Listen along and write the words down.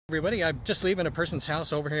Everybody, I'm just leaving a person's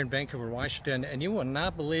house over here in Vancouver, Washington, and you will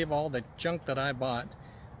not believe all the junk that I bought.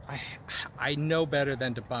 I know better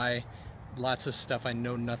than to buy lots of stuff I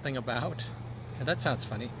know nothing about. And that sounds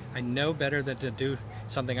funny. I know better than to do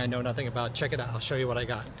something I know nothing about. Check it out. I'll show you what I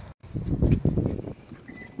got.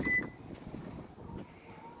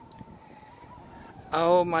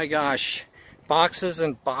 Oh my gosh. Boxes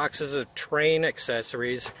and boxes of train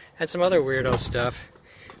accessories and some other weirdo stuff.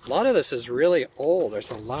 A lot of this is really old. There's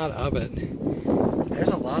a lot of it. There's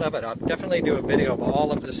a lot of it. I'll definitely do a video of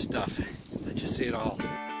all of this stuff. Let you see it all.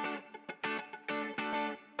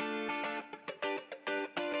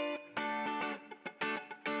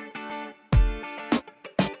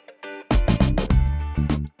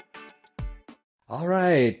 All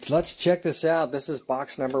right, let's check this out. This is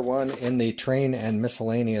box number 1 in the train and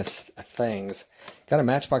miscellaneous things. Got a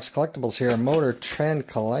Matchbox Collectibles here, a Motor Trend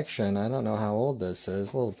collection. I don't know how old this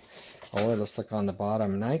is. A little older. Let's look on the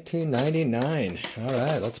bottom. 1999. All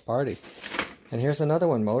right, let's party. And here's another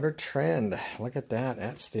one, Motor Trend. Look at that.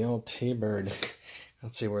 That's the old T-Bird.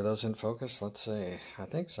 Let's see, were those in focus? Let's see. I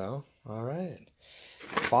think so. All right.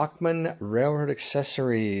 Bachmann Railroad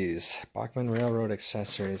Accessories. Bachmann Railroad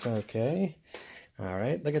Accessories. Okay. All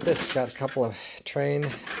right, look at this. Got a couple of train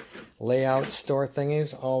layout store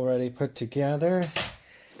thingies already put together.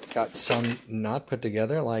 Got some not put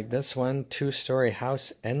together, like this one, 2-story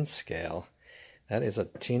house N scale. That is a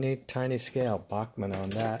teeny tiny scale. Bachmann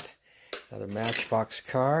on that. Another Matchbox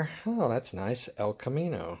car. Oh, that's nice. El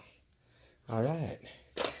Camino. All right.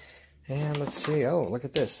 And let's see. Oh, look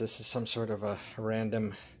at this. This is some sort of a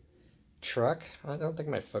random truck. I don't think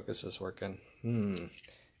my focus is working.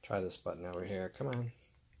 Try this button over here. Come on.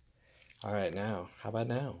 All right, now. How about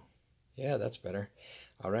now? Yeah, that's better.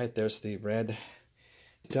 All right, there's the red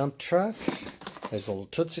dump truck. There's a little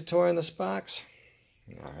Tootsie toy in this box.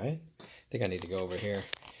 All right. I think I need to go over here.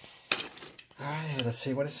 All right, let's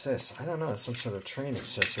see. What is this? I don't know. Some sort of train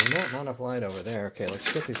accessory. Not enough light over there. Okay,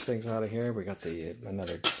 let's get these things out of here. We got the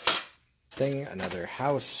another thing, another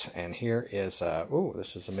house. And here is, ooh,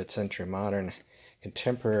 this is a mid-century modern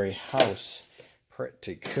contemporary house.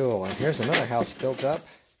 Pretty cool. And here's another house built up.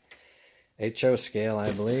 HO scale,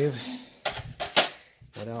 I believe.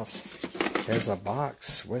 What else? There's a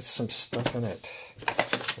box with some stuff in it.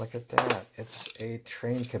 Look at that. It's a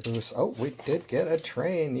train caboose. Oh, we did get a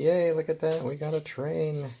train. Yay, look at that. We got a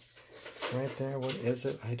train right there. What is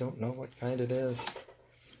it? I don't know what kind it is.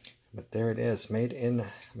 But there it is. Made in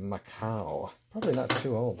Macau. Probably not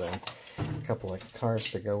too old then. A couple of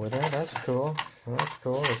cars to go with that. That's cool. That's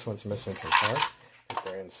cool. This one's missing some parts.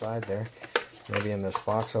 They're inside there. Maybe in this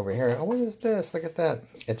box over here. Oh, what is this? Look at that.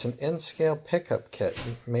 It's an N-scale pickup kit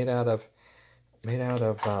made out of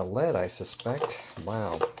lead, I suspect.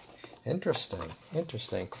 Wow. Interesting.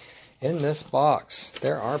 Interesting. In this box,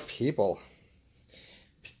 there are people.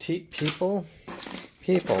 Petite people.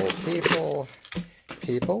 People.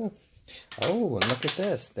 Oh, and look at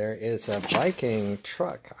this. There is a Viking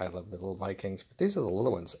truck. I love the little Vikings, but these are the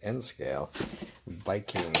little ones. N-scale.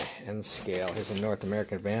 Viking N-scale. Here's a North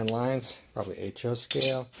American van lines. Probably HO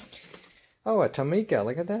scale. Oh, a Tomica.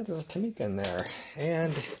 Look at that. There's a Tomica in there.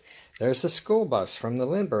 And there's the school bus from the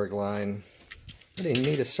Lindbergh line. Pretty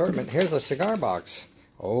neat assortment. Here's a cigar box.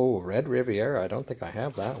 Oh, Red Riviera. I don't think I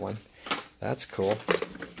have that one. That's cool.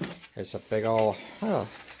 Here's a big old, oh,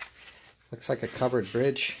 looks like a covered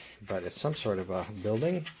bridge, but it's some sort of a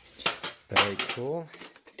building. Very cool.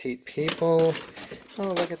 Petite people. Oh,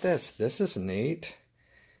 look at this. This is neat.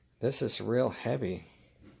 This is real heavy.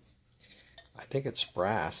 I think it's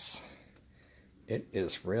brass. It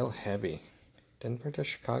is real heavy. Denver to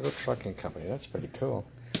Chicago Trucking Company. That's pretty cool.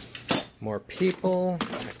 More people.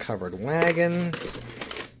 A covered wagon.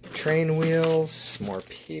 Train wheels. More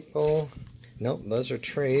people. Nope, those are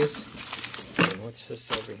trays. And what's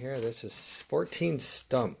this over here? This is 14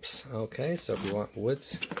 stumps. Okay, so if you want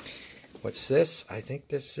woods. What's this? I think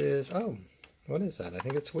this is, oh, what is that? I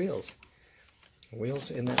think it's wheels.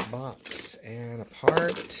 Wheels in that box. And a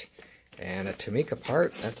part. And a Tomica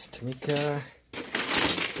part. That's Tomica.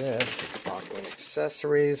 This is Bachmann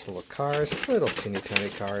accessories. Little cars. Little teeny tiny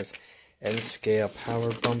cars. N-scale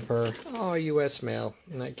power bumper. Oh, U.S. mail.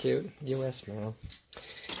 Isn't that cute? U.S. mail.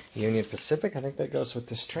 Union Pacific. I think that goes with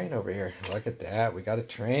this train over here. Look at that. We got a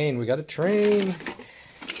train. We got a train.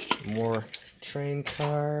 More train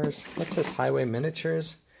cars. What's this? Highway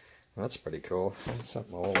miniatures. Well, that's pretty cool.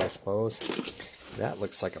 Something old, I suppose. That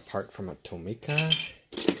looks like a part from a Tomica.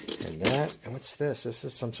 And that. And what's this? This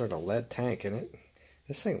is some sort of lead tank in it.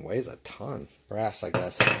 This thing weighs a ton. Brass, I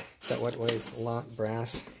guess. Is that what weighs a lot?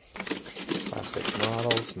 Brass. Plastic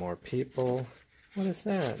models. More people. What is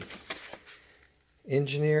that?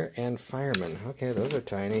 Engineer and fireman. Okay, those are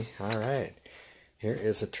tiny. All right. Here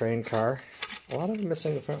is a train car. A lot of them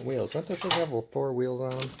missing the front wheels. Don't they have 4 wheels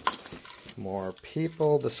on? More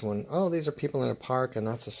people. This one, oh, these are people in a park, and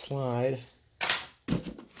that's a slide.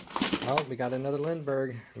 Oh, we got another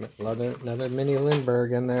Lindbergh. Another mini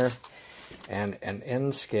Lindbergh in there. And an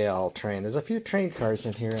N-scale train. There's a few train cars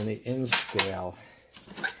in here in the N-scale.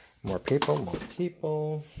 More people, more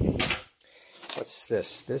people. What's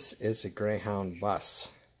this? This is a Greyhound bus.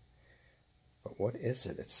 But what is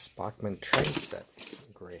it? It's Bachmann train set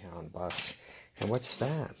Greyhound bus. And what's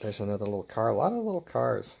that? There's another little car. A lot of little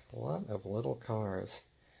cars. A lot of little cars.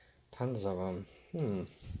 Tons of them.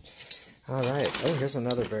 Alright. Oh, here's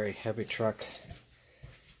another very heavy truck.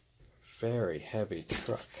 Very heavy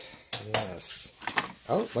truck. Yes.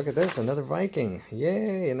 Oh, look at this. Another Viking.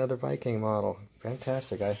 Yay, another Viking model.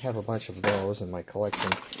 Fantastic. I have a bunch of those in my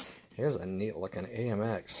collection. Here's a neat looking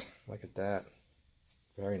AMX. Look at that.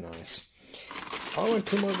 Very nice. Oh, and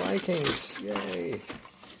 2 more Vikings. Yay.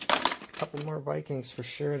 A couple more Vikings for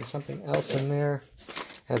sure, and something else in there.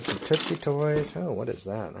 Had some Tootsie Toys. Oh, what is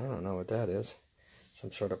that? I don't know what that is.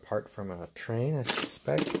 Some sort of part from a train, I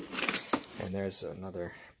suspect. And there's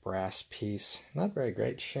another brass piece. Not very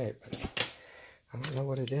great shape, but I don't know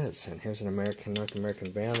what it is. And here's an North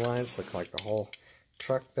American band lines. Look like the whole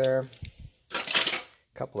truck there.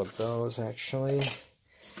 A couple of those, actually.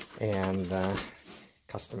 And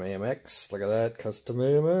custom AMX. Look at that. Custom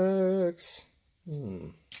AMX.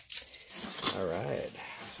 Alright.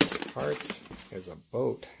 Some parts. Here's a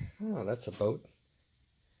boat. Oh, that's a boat.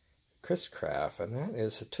 Chris Craft. And that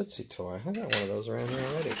is a Tootsie Toy. I got one of those around here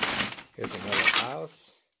already. Here's another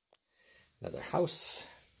house. Another house.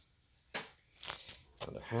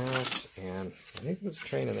 Another house. And I think there's a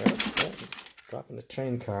train in there. Oh, dropping the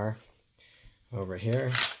train car. Over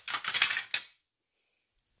here.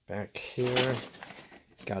 Back here.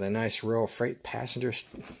 Got a nice rural freight passenger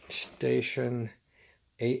station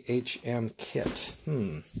AHM kit.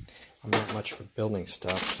 I'm not much for building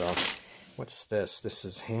stuff, so what's this? This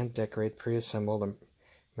is hand decorated pre-assembled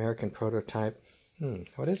American prototype.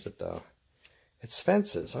 What is it though? It's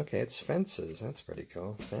fences. Okay, it's fences. That's pretty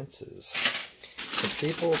cool. Fences. So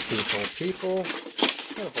people.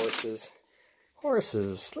 And horses.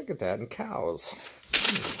 Horses. Look at that. And cows.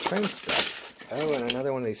 Train stuff. Oh, and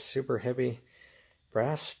another one of these super heavy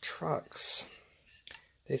brass trucks.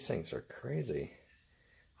 These things are crazy.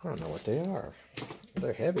 I don't know what they are.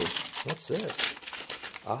 They're heavy. What's this?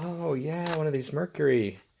 Oh, yeah, one of these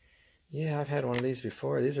Mercury. Yeah, I've had one of these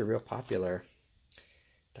before. These are real popular.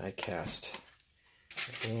 Die cast.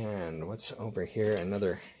 And what's over here?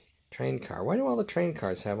 Another train car. Why do all the train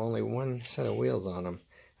cars have only one set of wheels on them?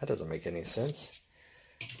 That doesn't make any sense.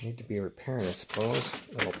 Need to be repaired, I suppose.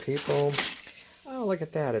 Little people. Oh, look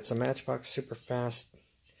at that. It's a Matchbox super fast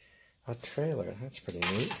trailer. That's pretty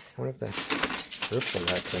neat. I wonder if the roof will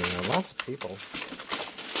let in. Lots of people.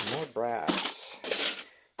 More brass.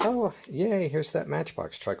 Oh, yay. Here's that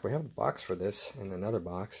Matchbox truck. We have a box for this in another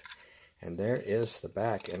box. And there is the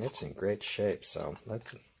back, and it's in great shape, so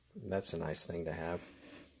that's a nice thing to have.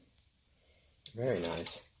 Very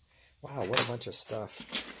nice. Wow, what a bunch of stuff.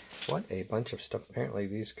 What a bunch of stuff. Apparently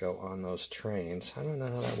these go on those trains. I don't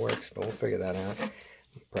know how that works, but we'll figure that out.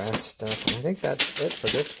 Brass stuff. And I think that's it for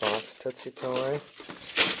this box. Tootsie Toy.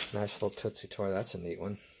 Nice little Tootsie Toy. That's a neat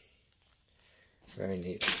one. Very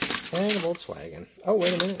neat. And a Volkswagen. Oh,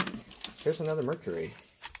 wait a minute. Here's another Mercury.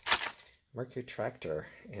 Mercury tractor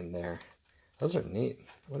in there. Those are neat.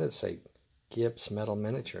 What did it say? Gibbs Metal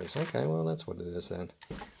Miniatures. Okay, well, that's what it is then.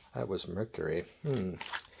 That was Mercury.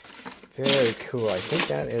 Very cool. I think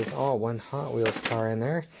that is all one Hot Wheels car in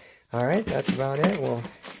there. Alright, that's about it. We'll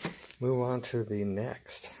move on to the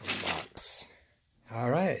next box.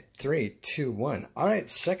 Alright, 3, 2, 1. Alright,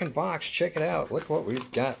 second box. Check it out. Look what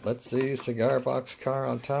we've got. Let's see. Cigar box car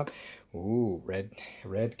on top. Ooh,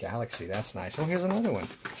 red Galaxy. That's nice. Oh, here's another one.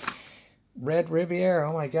 Red Riviera.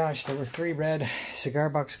 Oh my gosh, there were 3 red cigar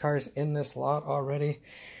box cars in this lot already.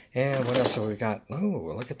 And what else have we got?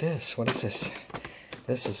 Oh, look at this. What is this?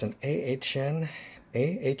 This is an AHM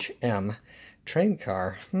train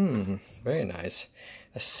car. Very nice.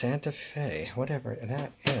 A Santa Fe, whatever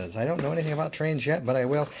that is. I don't know anything about trains yet, but I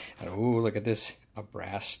will. And ooh, look at this. A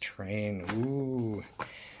brass train. Ooh.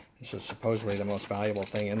 This is supposedly the most valuable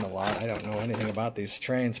thing in the lot. I don't know anything about these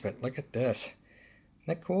trains, but look at this. Isn't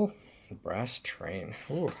that cool? A brass train.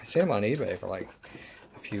 Ooh, I see them on eBay for like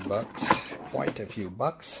a few bucks. Quite a few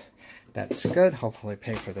bucks. That's good. Hopefully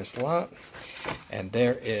pay for this lot. And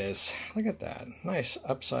there is, look at that. Nice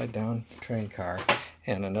upside down train car.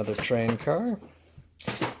 And another train car.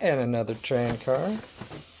 And another train car.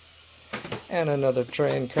 And another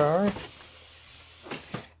train car.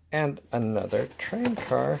 And another train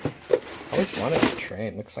car. I always wanted a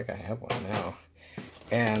train. Looks like I have one now.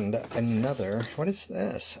 And another, what is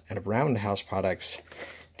this? And Roundhouse Products.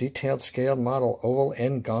 Detailed scaled model oval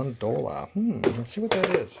end gondola. Let's see what that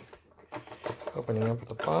is. Opening up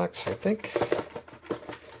the box, I think.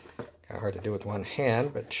 Kind of hard to do with one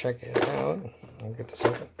hand, but check it out. I'll get this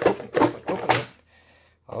open. Open it.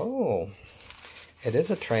 Oh, it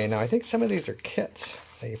is a train. Now, I think some of these are kits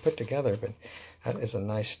that you put together, but that is a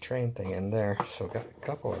nice train thing in there. So got a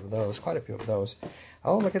couple of those, quite a few of those.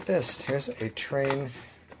 Oh, look at this. Here's a train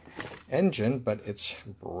engine, but it's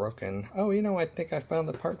broken. Oh, you know, I think I found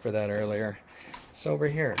the part for that earlier. It's over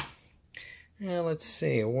here. Now, let's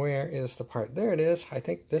see. Where is the part? There it is. I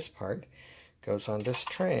think this part goes on this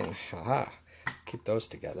train. Aha. Keep those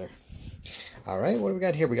together. All right, what do we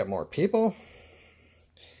got here? We got more people.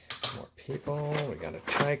 More people. We got a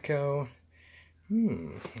Tyco. I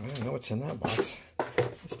don't know what's in that box.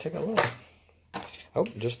 Let's take a look. Oh,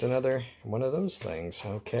 just another one of those things.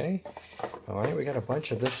 Okay. All right, we got a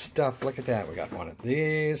bunch of this stuff. Look at that. We got one of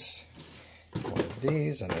these,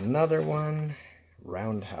 and another one.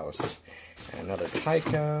 Roundhouse. And another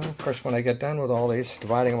Tyco. Of course, when I get done with all these,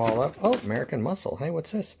 dividing them all up. Oh, American Muscle. Hey,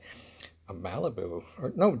 what's this? A Malibu.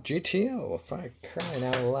 Or no, GTO. If I crying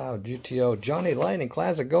out loud. GTO. Johnny Lightning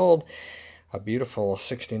Classic Gold. A beautiful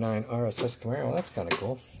 69 RSS Camaro. Well, that's kind of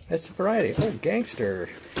cool. It's a variety. Oh, Gangster.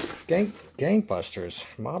 Gangbusters.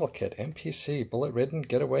 Model Kit. MPC. Bullet Ridden.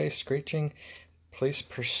 Getaway. Screeching. Police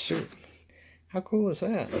Pursuit. How cool is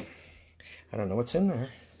that? I don't know what's in there.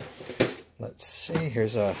 Let's see.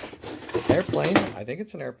 Here's a airplane. I think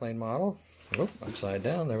it's an airplane model. Oh, upside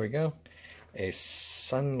down. There we go. A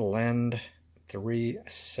Sunland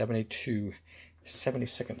 372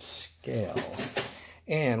 72nd scale.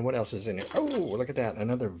 And what else is in here? Oh, look at that.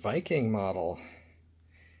 Another Viking model.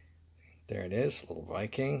 There it is. Little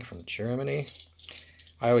Viking from Germany.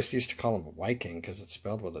 I always used to call him Viking because it's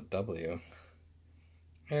spelled with a W.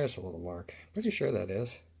 There's a little mark. Pretty sure that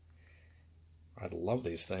is. I love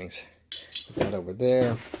these things. Put that over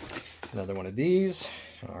there. Another one of these.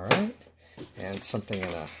 All right. And something in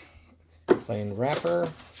a plain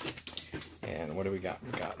wrapper. And what do we got?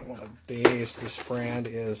 We got one of these. This brand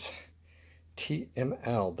is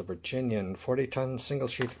TML, the Virginian 40-ton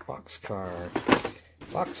single-sheath boxcar.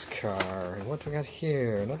 Boxcar. And what do we got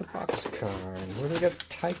here? Another boxcar. And where do we got?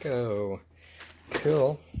 Tyco.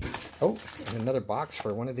 Cool. Oh, and another box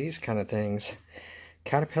for one of these kind of things.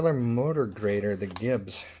 Caterpillar motor grader, the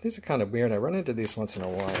Gibbs. These are kind of weird. I run into these once in a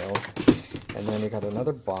while. And then we got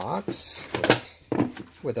another box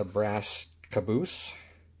with a brass caboose.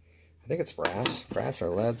 I think it's brass or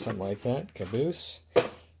lead, something like that. Caboose.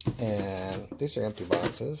 And these are empty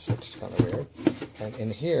boxes, which is kind of weird. And in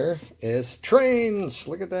here is trains.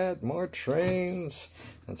 Look at that, more trains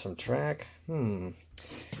and some track. No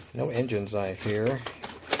engines, I hear.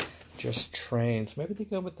 Just trains. Maybe they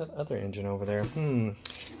go with that other engine over there.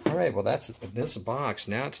 All right, well, that's this box.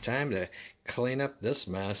 Now it's time to clean up this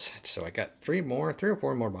mess. So I got three or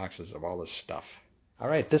four more boxes of all this stuff. All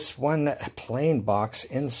right, this one plain box,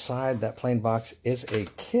 inside that plain box is a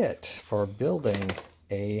kit for building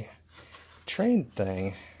a train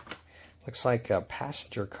thing. Looks like a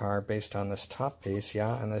passenger car based on this top piece,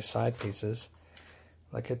 yeah, and the side pieces.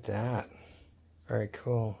 Look at that. Very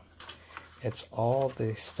cool. It's all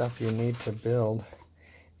the stuff you need to build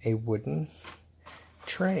a wooden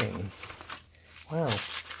train. Wow,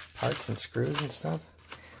 parts and screws and stuff.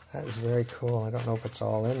 That is very cool. I don't know if it's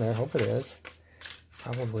all in there. Hope it is.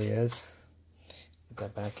 Probably is. Put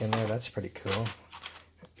that back in there. That's pretty cool.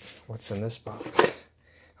 What's in this box?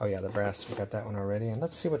 Oh yeah, the brass. We got that one already. And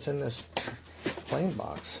let's see what's in this plain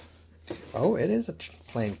box. Oh, it is a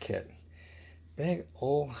plain kit. Big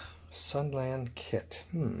old Sunland kit.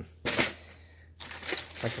 Looks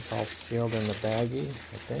like it's all sealed in the baggie,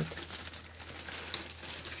 I think.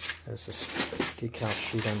 There's this decal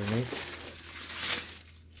sheet underneath.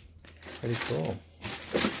 Pretty cool.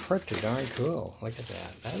 Pretty darn cool. Look at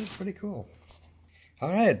that. That is pretty cool.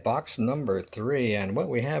 Alright, box number 3. And what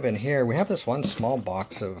we have in here, we have this one small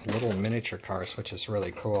box of little miniature cars, which is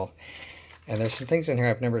really cool. And there's some things in here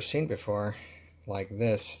I've never seen before, like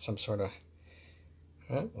this. Some sort of...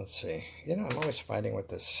 let's see. You know, I'm always fighting with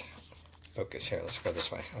this focus here. Let's go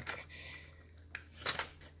this way. Okay.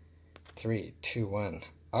 3, 2, 1.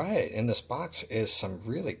 Alright, in this box is some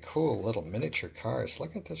really cool little miniature cars.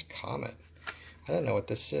 Look at this Comet. I don't know what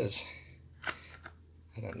this is.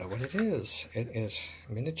 I don't know what it is. It is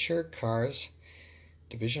Miniature Cars,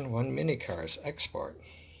 Division 1 Mini Cars, Export.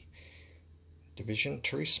 Division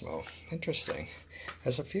Turismo. Interesting.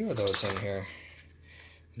 There's a few of those in here.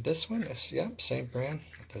 This one is, yep, same brand.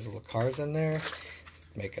 There's little cars in there.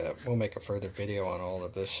 We'll make a further video on all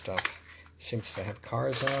of this stuff. Seems to have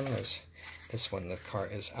cars on. There's this one, the car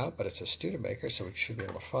is out, but it's a Studebaker, so we should be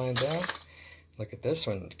able to find out. Look at this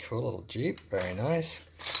one, cool little Jeep, very nice.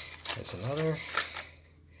 There's another.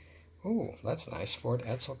 Ooh, that's nice, Ford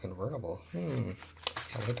Edsel convertible.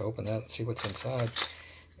 Can't wait to open that and see what's inside.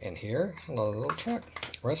 And here, another little truck.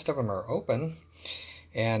 The rest of them are open.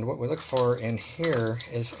 And what we look for in here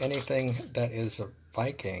is anything that is a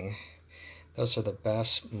Viking. Those are the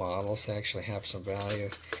best models. They actually have some value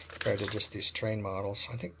compared to just these train models.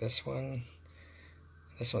 I think this one's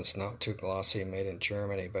not too glossy, made in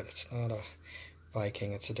Germany, but it's not a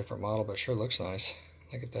Viking. It's a different model, but it sure looks nice.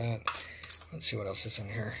 Look at that. Let's see what else is in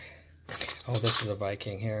here. Oh, this is a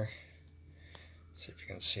Viking here. See if you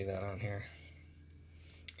can see that on here.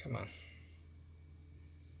 Come on.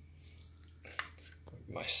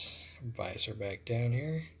 My visor back down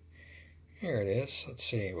here. Here it is. Let's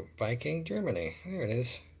see. Viking, Germany. There it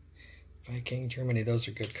is. Viking, Germany. Those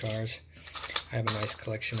are good cars. I have a nice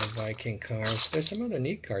collection of Viking cars. There's some other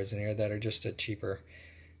neat cars in here that are just a cheaper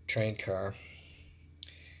train car.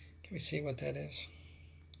 Can we see what that is?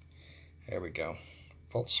 There we go.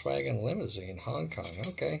 Volkswagen Limousine, Hong Kong.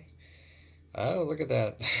 Okay. Oh, look at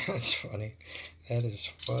that. That's funny. That is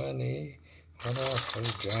funny. What else? There's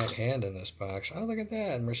a giant hand in this box. Oh, look at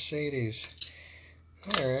that. Mercedes.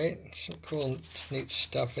 Alright. Some cool, neat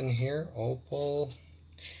stuff in here. Opel.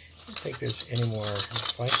 I don't think there's any more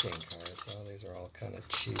Viking cars. Oh, these are all kind of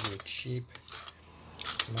cheap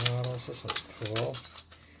models. This one's cool.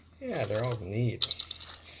 Yeah, they're all neat.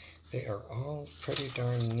 They are all pretty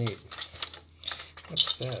darn neat.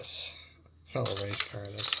 What's this? Oh, a race car.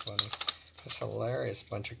 That's funny. That's a hilarious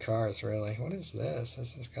bunch of cars, really. What is this?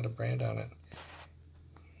 This has got a brand on it.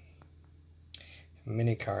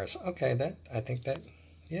 Mini cars. Okay, I think that,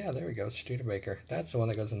 yeah, there we go. Studebaker. That's the one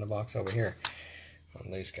that goes in the box over here. On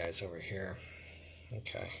these guys over here.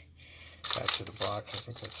 Okay. Back to the box. I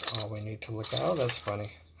think that's all we need to look at. Oh, that's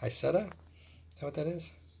funny. Isetta? Is that what that is?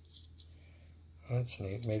 That's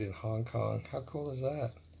neat. Made in Hong Kong. How cool is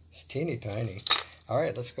that? It's teeny tiny.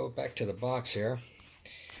 Alright, let's go back to the box here.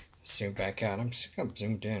 Zoom back out. I'm just going to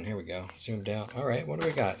zoom in. Here we go. Zoomed out. Alright, what do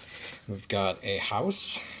we got? We've got a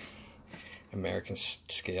house. American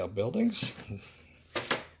scale buildings.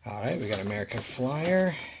 Alright, we got American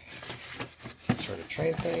Flyer. Some sort of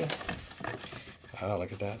train thing. Oh,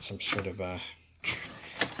 look at that. Some sort of I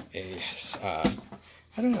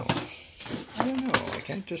don't know. I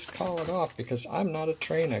can't just call it off because I'm not a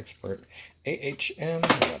train expert. AHM,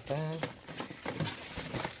 how about that?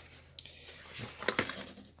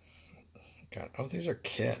 God, oh, these are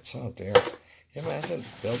kits. Oh, dear. You imagine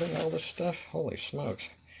building all this stuff? Holy smokes.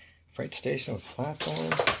 Freight station with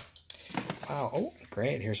platform. Wow. Oh,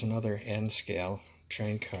 great. Here's another N-scale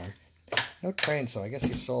train car. No trains, so I guess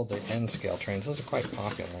he sold the N-scale trains. Those are quite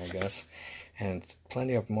popular, I guess. And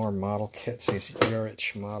plenty of more model kits. These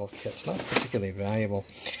Urich model kits. Not particularly valuable.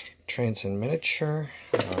 Trains in miniature.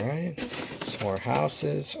 Alright. Some more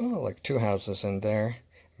houses. Oh, like 2 houses in there.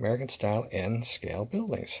 American style N-scale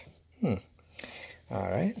buildings.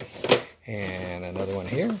 Alright. And another one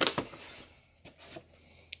here.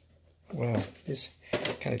 Wow, these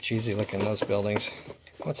kind of cheesy looking, those buildings.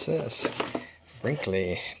 What's this?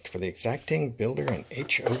 Brinkley for the exacting builder and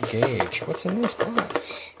HO gauge. What's in this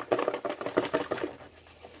box?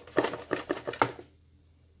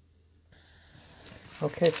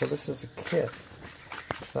 Okay, so this is a kit.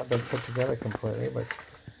 It's not been put together completely, but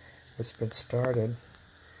it's been started.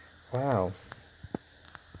 Wow.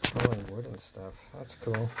 Rolling wood and stuff. That's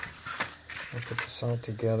cool. I'll put this all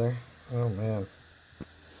together. Oh man.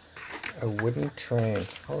 A wooden train.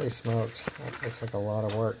 Holy smokes. That looks like a lot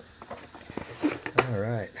of work.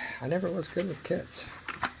 Alright. I never was good with kits.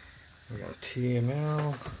 We got a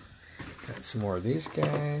TML. Got some more of these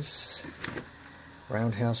guys.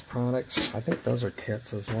 Roundhouse products. I think those are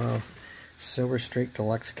kits as well. Silver Streak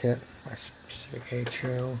Deluxe Kit by Pacific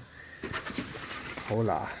HO.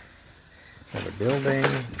 Hola. Another building.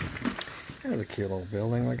 There's a cute little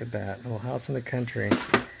building. Look at that. Little house in the country.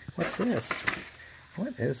 What's this?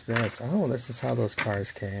 What is this? Oh, this is how those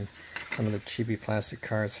cars came. Some of the cheapy plastic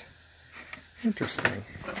cars. Interesting.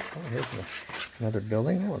 Oh, here's another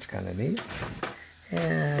building. That one's kind of neat.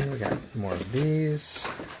 And we got more of these.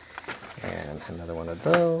 And another one of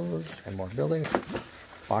those. And more buildings.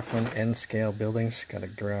 Bachmann N-scale buildings. Got a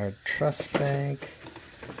garage trust bank.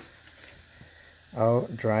 Oh,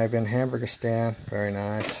 drive-in hamburger stand. Very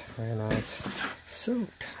nice. Very nice. So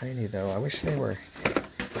tiny though. I wish they were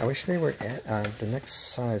at the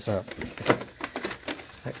next size up.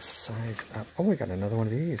 That size up. Oh, we got another one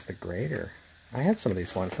of these, the grater. I had some of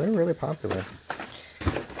these ones. They're really popular.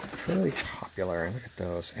 Really popular. Look at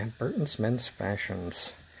those. And Burton's Men's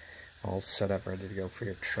Fashions. All set up, ready to go for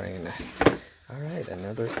your train. All right,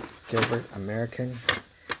 another Gilbert American.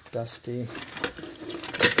 Dusty.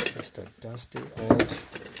 Just a dusty old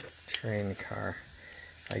train car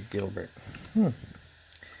by Gilbert.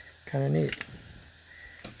 Kind of neat.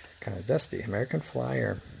 Kind of dusty. American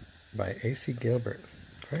Flyer by A.C. Gilbert.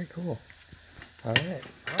 Very cool. All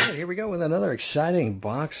right, here we go with another exciting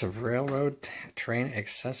box of railroad train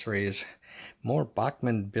accessories. More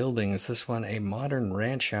Bachman buildings. This one, a modern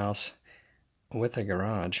ranch house with a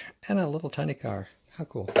garage and a little tiny car. How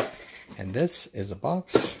cool. And this is a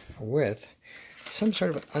box with some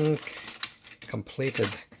sort of uncompleted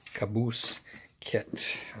caboose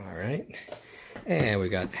kit. All right. And we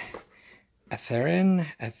got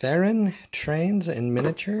Atherin trains in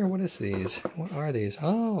miniature. What is these? What are these?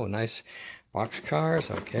 Oh, nice box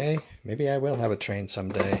cars. Okay. Maybe I will have a train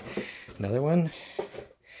someday. Another one.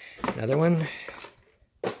 Another one.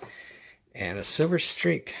 And a Silver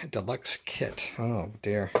Streak deluxe kit. Oh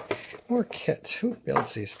dear. More kits. Who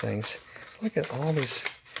builds these things? Look at all these.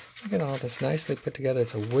 Look at all this nicely put together.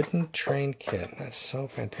 It's a wooden train kit. That's so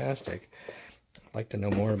fantastic. I'd like to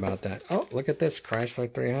know more about that. Oh, look at this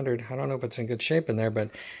Chrysler 300. I don't know if it's in good shape in there, but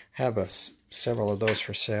I have several of those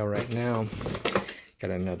for sale right now.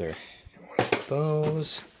 Got another one of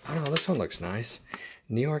those. Oh, this one looks nice.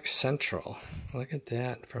 New York Central. Look at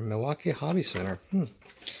that. From Milwaukee Hobby Center.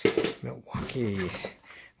 Milwaukee.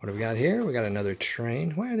 What do we got here? We got another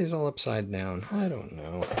train. Why are these all upside down? I don't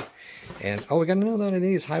know. And, oh, we got another one of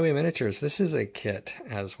these Highway Miniatures. This is a kit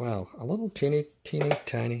as well. A little teeny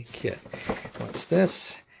tiny kit. What's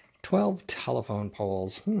this? 12 telephone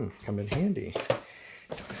poles. Come in handy.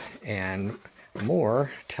 And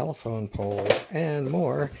more telephone poles. And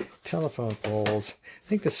more telephone poles. I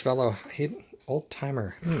think this fellow, old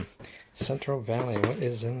timer. Central Valley. What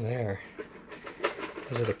is in there?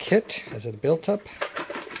 Is it a kit? Is it built up?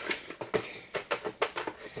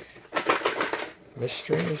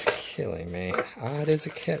 Mystery is killing me. Ah, it is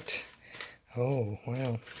a kit. Oh,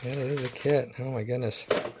 wow. Yeah, it is a kit. Oh, my goodness.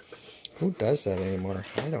 Who does that anymore?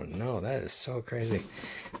 I don't know. That is so crazy.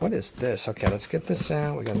 What is this? Okay, let's get this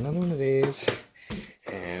out. We got another one of these.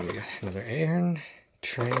 And we got another Ahern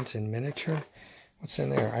trains in miniature. What's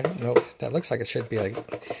in there? I don't know. That looks like it should be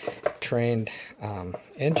like trained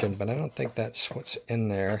engine, but I don't think that's what's in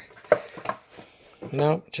there.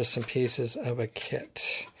 No, just some pieces of a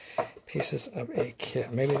kit. Pieces of a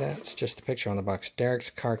kit. Maybe that's just a picture on the box. Derek's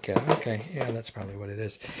car kit. Okay, yeah, that's probably what it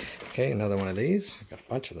is. Okay, another one of these. I've got a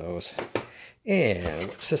bunch of those. And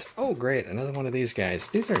what's this? Oh, great. Another one of these guys.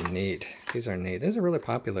 These are neat. These are neat. These are really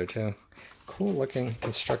popular, too. Cool looking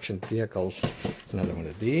construction vehicles. Another one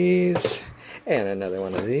of these. And another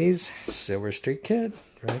one of these. Silver Streak kit.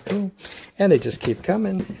 Very cool. And they just keep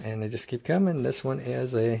coming. And they just keep coming. This one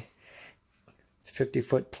is a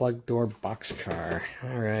 50-foot plug door box car.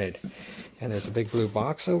 All right. And there's a big blue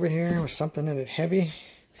box over here with something in it heavy.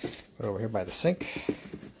 Put over here by the sink.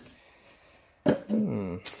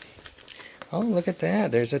 Oh, look at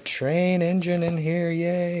that. There's a train engine in here.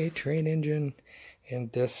 Yay, train engine in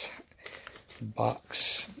this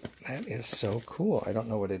box. That is so cool. I don't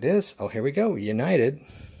know what it is. Oh, here we go. United.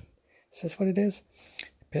 Is this what it is?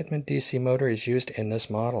 Pitman DC motor is used in this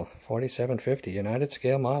model. 4750 United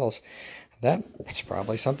scale models. That's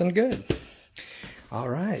probably something good. All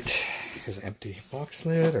right. Here's an empty box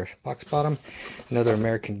lid or box bottom. Another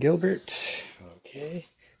American Gilbert. Okay.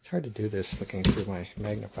 It's hard to do this looking through my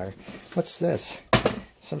magnifier. What's this?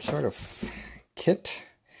 Some sort of kit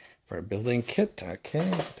for a building kit. Okay.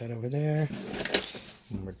 Put that over there.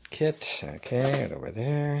 More kit. Okay. And over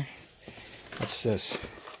there. What's this?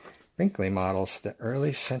 Brinkley models. The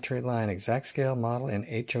early century line. Exact scale model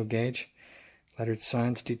in HO gauge. Lettered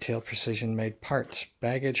signs, detailed precision made parts,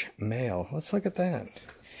 baggage, mail. Let's look at that.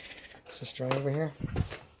 Is this right over here?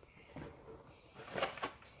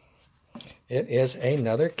 It is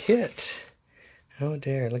another kit. Oh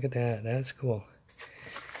dear, look at that. That's cool.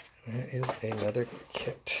 That is another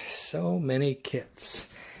kit. So many kits.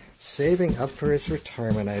 Saving up for his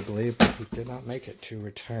retirement, I believe, but he did not make it to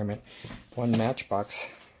retirement. One Matchbox.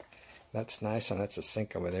 That's nice, and that's a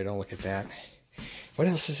sink over there. Don't look at that. What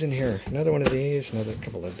else is in here? Another one of these, another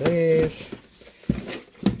couple of these.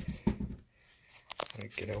 Let me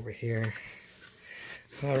get over here.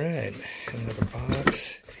 All right, another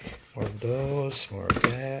box. More of those, more of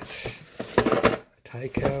that.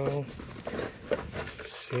 Tyco.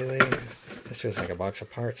 Ceiling. This feels like a box of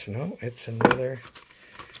parts. No, it's another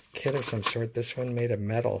kit of some sort. This one made of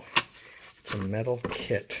metal. It's a metal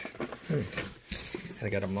kit. And I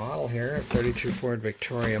got a model here, a 32 Ford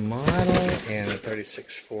Victoria model, and a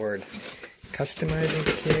 36 Ford customizing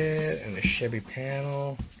kit, and a Chevy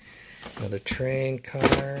panel, another train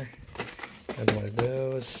car, another one of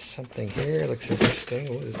those. Something here looks interesting.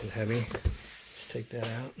 Oh, this is heavy. Let's take that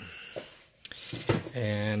out.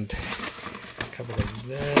 And a couple of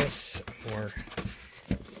this,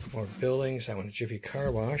 more buildings. That one's Jiffy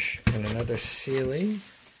Car Wash, and another Sealy.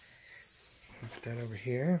 Put that over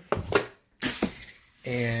here.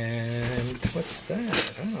 And what's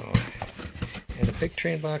that? Oh, and a big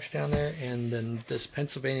train box down there, and then this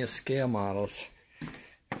Pennsylvania scale models.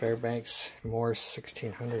 Fairbanks Morse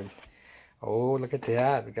 1600. Oh, look at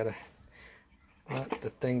that. We got a, not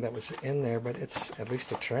the thing that was in there, but it's at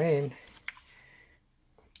least a train.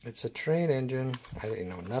 It's a train engine. I didn't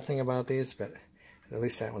know nothing about these, but at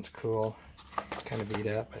least that one's cool. Kind of beat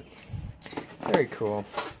up, but very cool.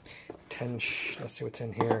 Let's see what's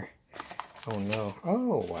in here. Oh no.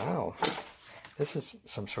 Oh wow. This is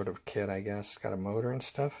some sort of kit, I guess. Got a motor and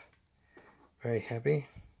stuff. Very heavy.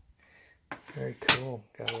 Very cool.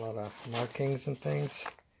 Got a lot of markings and things.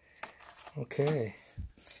 Okay.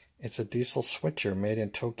 It's a diesel switcher made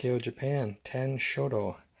in Tokyo, Japan. 10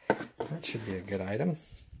 Shoto. That should be a good item.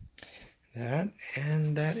 And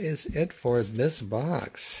that is it for this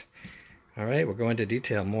box. Alright, we'll go into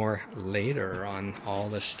detail more later on all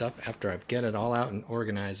this stuff after I get it all out and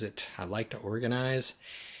organize it. I like to organize,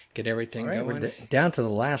 get everything going. We're down to the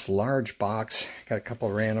last large box. Got a couple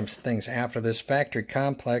of random things after this. Factory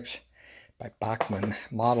Complex by Bachmann.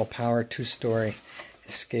 Model Power 2-story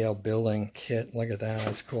scale building kit. Look at that,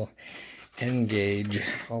 that's cool. Engage.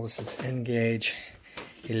 All this is Engage.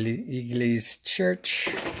 Iglesia Church.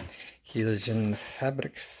 Heliogen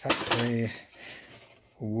Fabric Factory.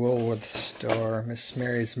 Woolworth Store, Miss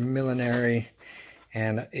Mary's Millinery,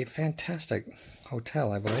 and a fantastic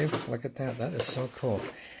hotel, I believe. Look at that. That is so cool.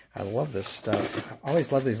 I love this stuff. I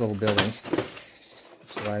always love these little buildings.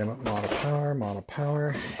 Let's light them up. Model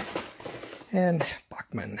Power, and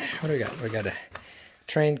Bachmann. What do we got? We got a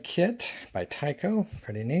train kit by Tyco.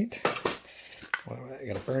 Pretty neat. I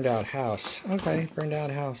got a burned out house. Okay, burned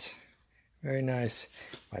out house. Very nice.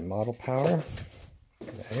 By Model Power.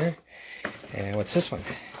 There. And what's this one?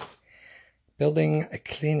 Building a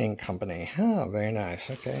Cleaning Company. Oh, very nice.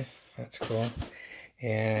 Okay, that's cool.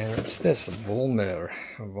 And what's this? Volmer.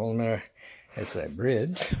 Volmer is a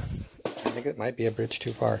bridge. I think it might be a bridge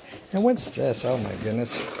too far. And what's this? Oh my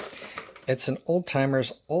goodness. It's an Old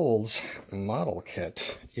Timers Olds model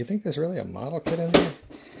kit. You think there's really a model kit in there?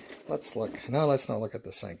 Let's look. No, let's not look at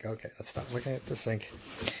the sink. Okay, let's stop looking at the sink.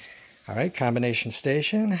 Alright, combination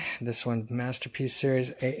station. This one, Masterpiece Series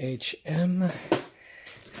AHM.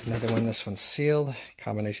 Another one, this one's sealed.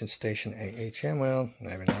 Combination station AHM. Well,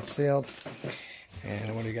 maybe not sealed.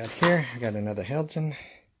 And what do we got here? We got another Helgen.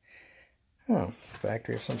 Oh,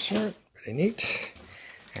 factory of some sort. Pretty neat.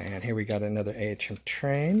 And here we got another AHM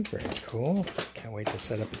train. Very cool. Can't wait to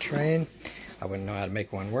set up a train. I wouldn't know how to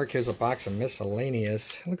make one work. Here's a box of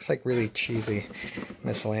miscellaneous. It looks like really cheesy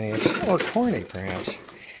miscellaneous. Or corny, perhaps.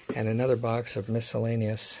 And another box of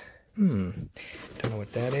miscellaneous. Don't know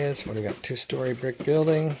what that is. What do we got? 2-story brick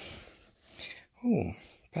building. Ooh,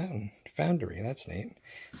 patent foundry. That's neat.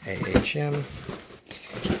 AHM.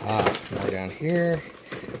 More down here.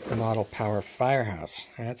 The Model Power Firehouse.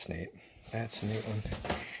 That's neat. That's a neat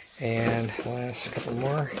one. And last couple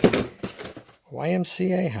more.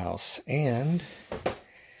 YMCA house. And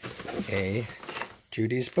a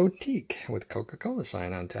Judy's Boutique with Coca-Cola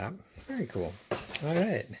sign on top. Very cool. All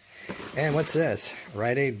right. And what's this?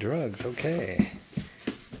 Rite Aid Drugs. Okay.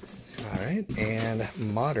 All right. And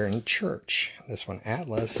Modern Church. This one,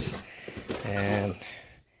 Atlas. And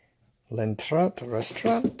L'Entrée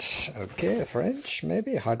Restaurant. Okay, French,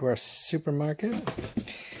 maybe. Hardware supermarket.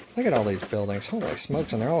 Look at all these buildings. Holy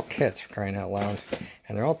smokes. And they're all kits, for crying out loud.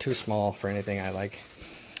 And they're all too small for anything I like.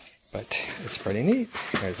 But it's pretty neat.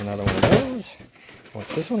 There's another one of those.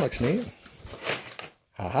 What's this one? Looks neat.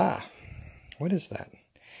 Aha. What is that?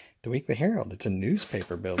 The Weekly Herald. It's a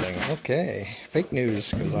newspaper building. Okay. Fake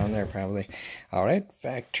news goes on there probably. Alright.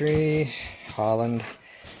 Factory. Holland.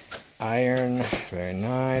 Iron. Very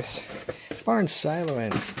nice. Barn silo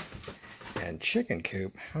and chicken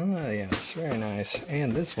coop. Oh yes. Very nice.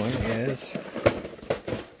 And this one is...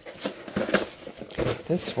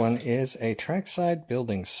 This one is a trackside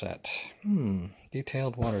building set.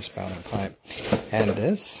 Detailed water spout and pipe. And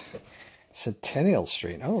this... Centennial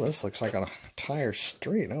Street. Oh, this looks like an entire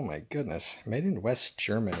street. Oh my goodness. Made in West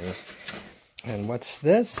Germany. And what's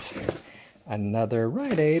this? Another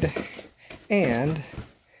Rite Aid. And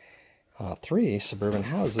 3 suburban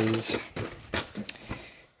houses.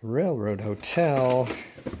 Railroad Hotel,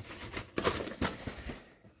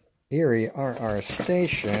 Erie RR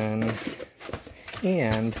Station,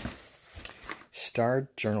 and Star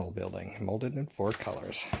Journal Building, molded in 4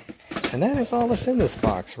 colors. And that is all that's in this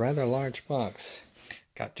box, rather large box.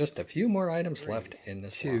 Got just a few more items left in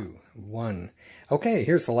this 2, 1. Okay,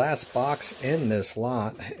 here's the last box in this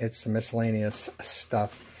lot. It's the miscellaneous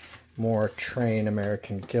stuff. More Train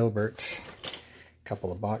American Gilbert.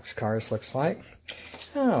 Couple of box cars, looks like.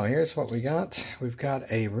 Oh, here's what we got. We've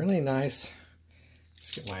got a really nice,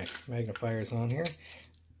 let's get my magnifiers on here.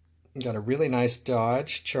 We've got a really nice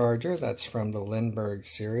Dodge Charger. That's from the Lindbergh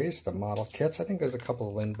series, the model kits. I think there's a couple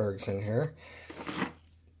of Lindberghs in here.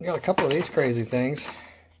 Got a couple of these crazy things.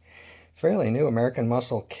 Fairly new American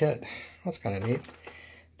Muscle kit. That's kind of neat.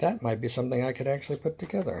 That might be something I could actually put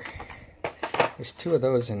together. There's 2 of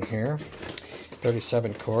those in here.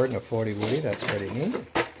 37 cord and a 40 Woody. That's pretty neat.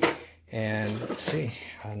 And let's see,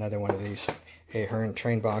 another one of these Ahern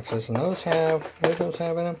train boxes. And those have, what do those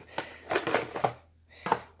have in them?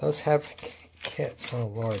 Those have kits. Oh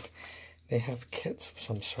Lord, they have kits of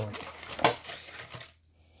some sort.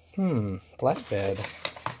 Flatbed.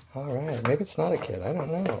 Alright, maybe it's not a kit. I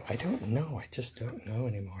don't know. I don't know. I just don't know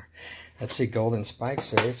anymore. Let's see, Golden Spike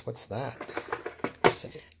series. What's that?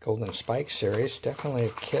 Golden Spike series. Definitely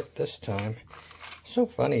a kit this time. So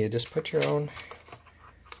funny, you just put your own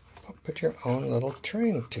little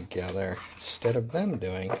train together instead of them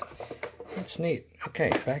doing it. That's neat. Okay,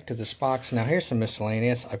 back to this box. Now here's some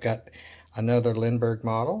miscellaneous. I've got another Lindbergh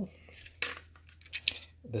model.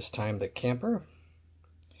 This time the camper.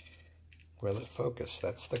 Will it focus?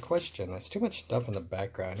 That's the question. That's too much stuff in the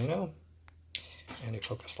background, you know?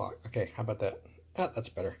 Anti-focus lock. Okay, how about that? Ah, that's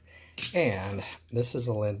better. And this is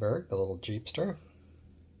a Lindbergh, the little Jeepster.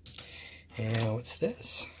 And what's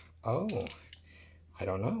this? Oh, I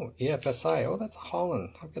don't know. EFSI. Oh, that's a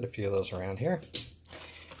Holland. I've got a few of those around here.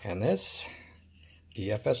 And this,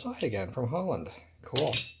 EFSI again from Holland.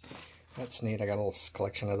 Cool. That's neat. I got a little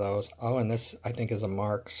collection of those. Oh, and this I think is a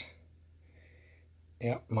Marks.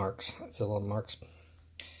 Yep, Marks. It's a little Marks.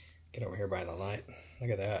 Get over here by the light. Look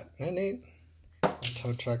at that. Isn't that neat?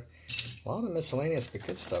 Tow truck. A lot of miscellaneous but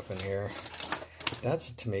good stuff in here. That's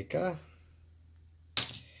a Tamika.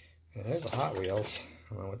 And there's a Hot Wheels.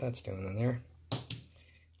 I don't know what that's doing in there.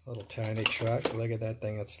 Little tiny truck. Look at that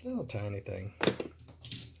thing. It's a little tiny thing.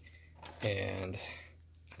 And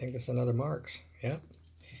I think this is another Marks. Yep.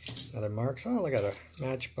 Another Marks. Oh, look at a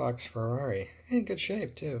Matchbox Ferrari. In good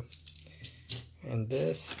shape, too. And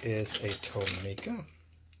this is a Tomica.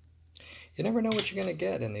 You never know what you're going to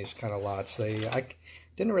get in these kind of lots. I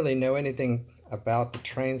didn't really know anything about the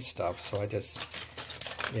train stuff, so I just,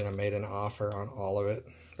 you know, made an offer on all of it.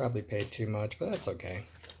 Probably paid too much, but that's okay.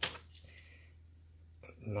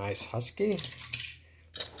 Nice Husky.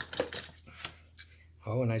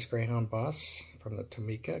 Oh, a nice Greyhound bus from the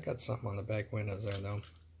Tomica. Got something on the back windows there, though.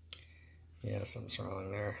 Yeah, something's wrong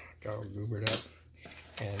there. Got goobered up.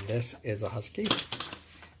 And this is a Husky.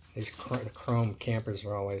 These the chrome campers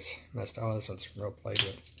are always messed up. Oh, this one's real played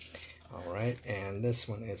with. All right, and this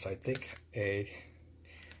one is, I think, a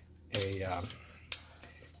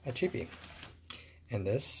cheapie. And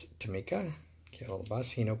this Tomica, cute little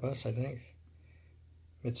bus, Hino bus, I think.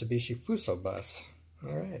 Mitsubishi Fuso bus.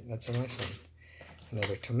 All right, that's a nice one.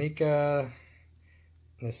 Another Tomica.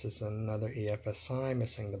 This is another EFSI,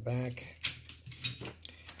 missing the back.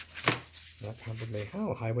 That probably,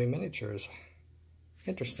 oh, Highway Miniatures.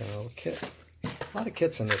 Interesting little kit. A lot of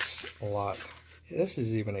kits in this lot. This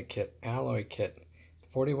is even a kit, alloy kit.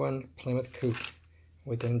 41 Plymouth Coupe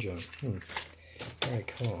with engine. Very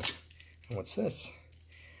cool. And what's this?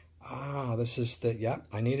 Ah, this is the, yep,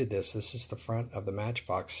 I needed this. This is the front of the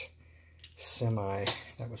Matchbox semi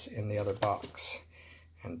that was in the other box.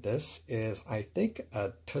 And this is, I think,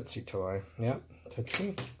 a Tootsie toy. Yep,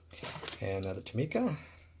 Tootsie. And another Tomica.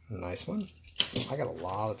 Nice one. I got a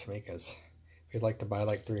lot of Tomicas. If you'd like to buy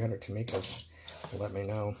like 300 Tomicas, let me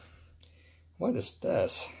know. What is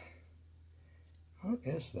this? What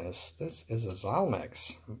is this? This is a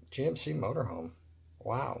Zalmex GMC motorhome.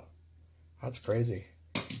 Wow. That's crazy.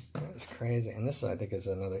 That is crazy. And this, I think, is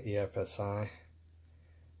another EFSI.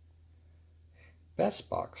 Best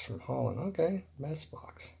Box from Holland. Okay, Best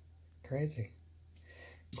Box. Crazy.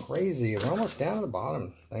 Crazy. We're almost down to the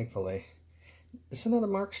bottom, thankfully. It's another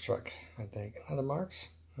Marks truck, I think. Another Marks?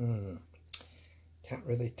 Can't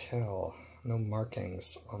really tell. No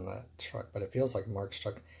markings on that truck, but it feels like a Marks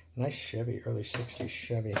truck. Nice Chevy, early 60s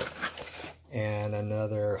Chevy. And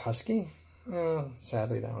another Husky.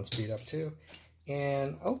 Sadly, that one's beat up too.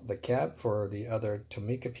 And, oh, the cab for the other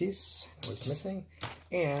Tomica piece that was missing.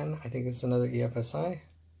 And I think it's another EFSI.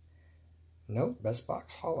 Nope, Best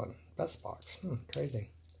Box, Holland. Best Box. Crazy.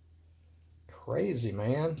 Crazy,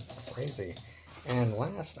 man. Crazy. And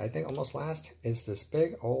last, I think almost last, is this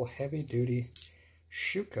big old heavy-duty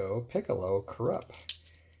Schuco Piccolo Corrupt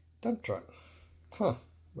dump truck. Huh,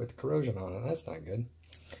 with corrosion on it. That's not good.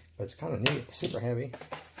 But it's kind of neat. It's super heavy.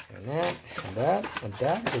 And that, and that, and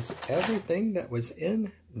that is everything that was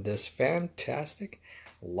in this fantastic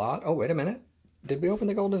lot. Oh, wait a minute. Did we open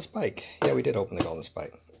the Golden Spike? Yeah, we did open the Golden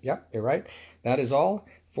Spike. Yep, you're right. That is all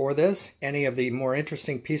for this. Any of the more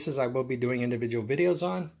interesting pieces I will be doing individual videos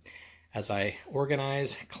on as I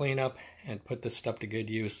organize, clean up, and put this stuff to good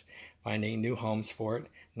use, finding new homes for it.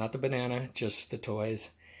 Not the banana, just the toys.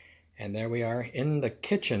 And there we are in the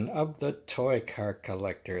kitchen of the Toy Car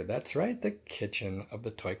Collector. That's right, the kitchen of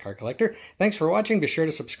the Toy Car Collector. Thanks for watching. Be sure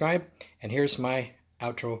to subscribe. And here's my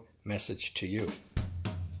outro message to you.